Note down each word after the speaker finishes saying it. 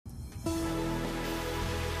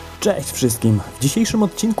Cześć wszystkim! W dzisiejszym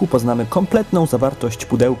odcinku poznamy kompletną zawartość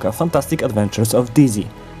pudełka Fantastic Adventures of Dizzy.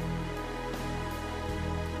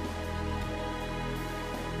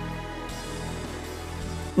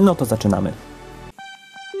 No to zaczynamy.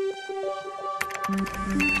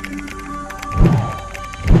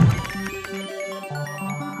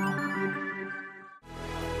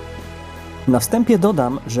 Na wstępie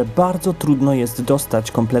dodam, że bardzo trudno jest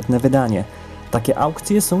dostać kompletne wydanie. Takie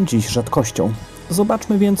aukcje są dziś rzadkością.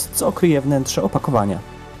 Zobaczmy więc, co kryje wnętrze opakowania.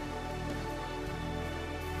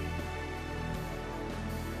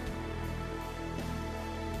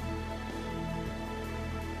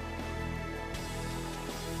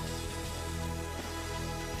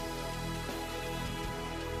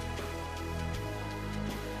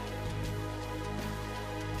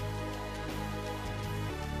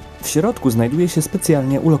 W środku znajduje się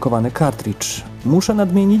specjalnie ulokowany kartridż. Muszę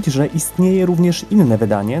nadmienić, że istnieje również inne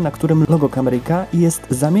wydanie, na którym logo Kameryka jest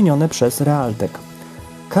zamienione przez Realtek.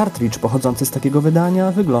 Kartridż pochodzący z takiego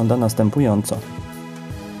wydania wygląda następująco.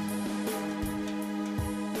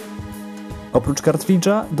 Oprócz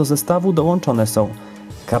kartridża do zestawu dołączone są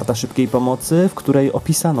karta szybkiej pomocy, w której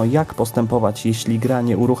opisano, jak postępować, jeśli gra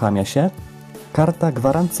nie uruchamia się, karta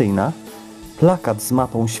gwarancyjna, plakat z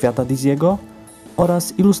mapą świata Dizzy'ego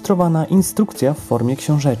oraz ilustrowana instrukcja w formie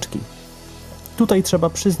książeczki. Tutaj trzeba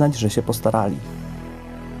przyznać, że się postarali.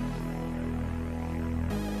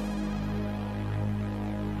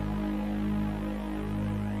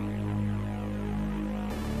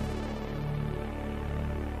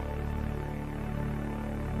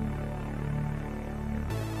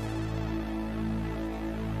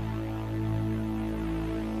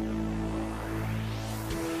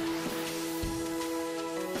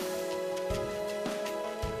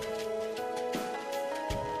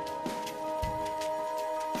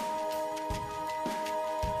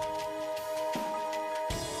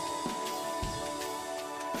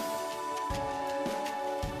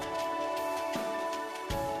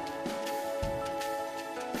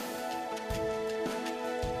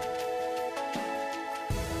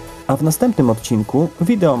 A w następnym odcinku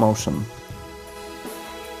Video Motion.